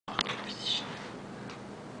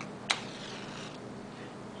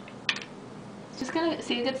Just gonna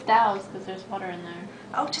see if it's doused because there's water in there.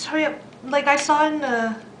 Oh, just hurry up. Like I saw in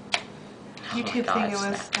the YouTube thing it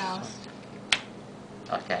was doused.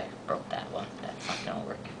 Okay, broke that one. That's not gonna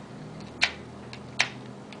work.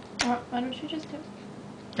 Why don't you just do it?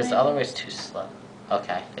 Because the other way is too slow.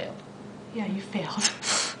 Okay, I failed. Yeah, you failed.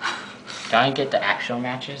 Can I get the actual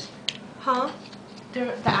matches? Huh?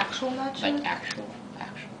 They're the actual matches? Like actual.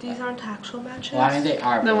 These aren't actual matches? Well, I mean, they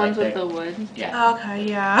are. The but ones like with the wood? Yeah. Okay,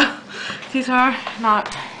 yeah. These are not.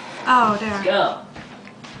 Oh, there. Go!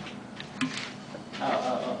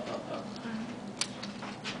 Oh.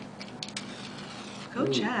 Go, Ooh,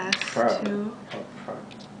 Jess. pro. Too. Pro.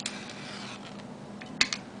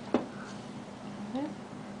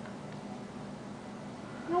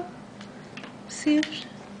 Nope. See?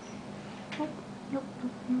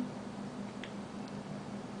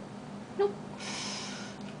 Nope.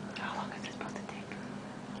 How long is it supposed to take?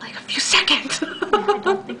 Like a few seconds. I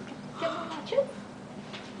don't think it's gonna match it.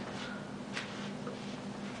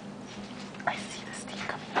 I see the steam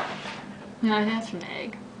coming out. No, it has an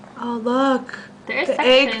egg. Oh, look. There is the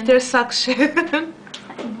suction. egg, there's suction.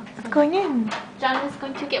 It's going in. John is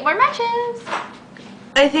going to get more matches.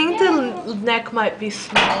 I think the neck might be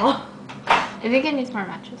small. I think it needs more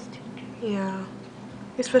matches too. Yeah.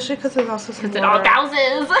 Especially because there's also some Because it all water.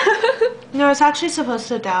 douses. No, it's actually supposed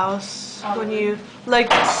to douse when really? you,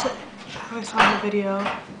 like, how I saw in the video.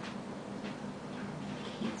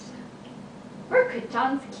 Where could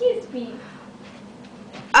John's keys be?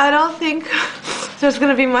 I don't think there's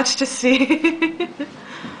gonna be much to see.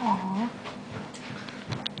 Aww.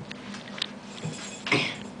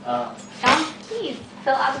 Uh, John's keys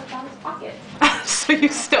fell out of John's pocket. So you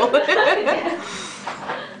stole it?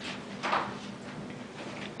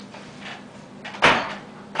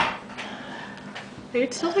 Are you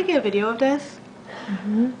still taking a video of this?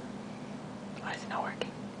 Mm-hmm. Why is it not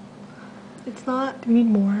working? It's not. Do we need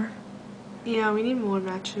more? Yeah, we need more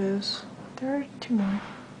matches. There are 2 more.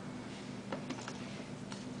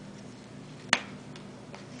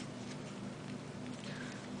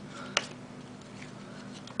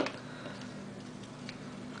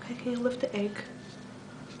 Okay, can you lift the egg?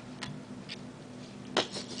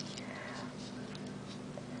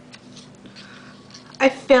 I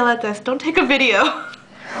fail at this. Don't take a video.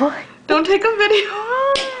 What? Don't take a video.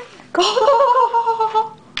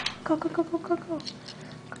 Go! Go, go, go, go, go, go.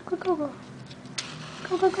 Go, go, go, go.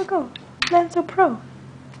 Go, go, go, go. Lenzo Pro.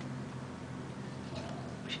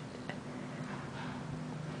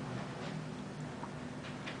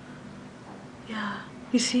 Yeah.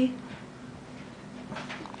 You see?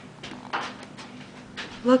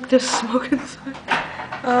 Look, there's smoke inside.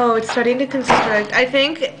 Oh, it's starting to constrict. I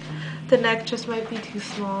think the neck just might be too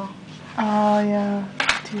small. Oh, yeah.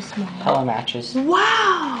 Too small. hella matches.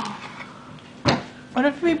 Wow! What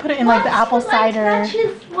if we put it in like the apple cider?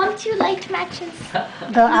 Matches. 1, 2 liked matches.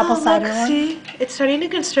 The apple cider look, one? see? It's starting to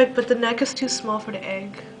constrict, but the neck is too small for the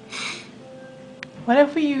egg. What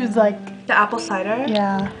if we use like, The apple cider?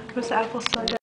 yeah. Where's the apple cider?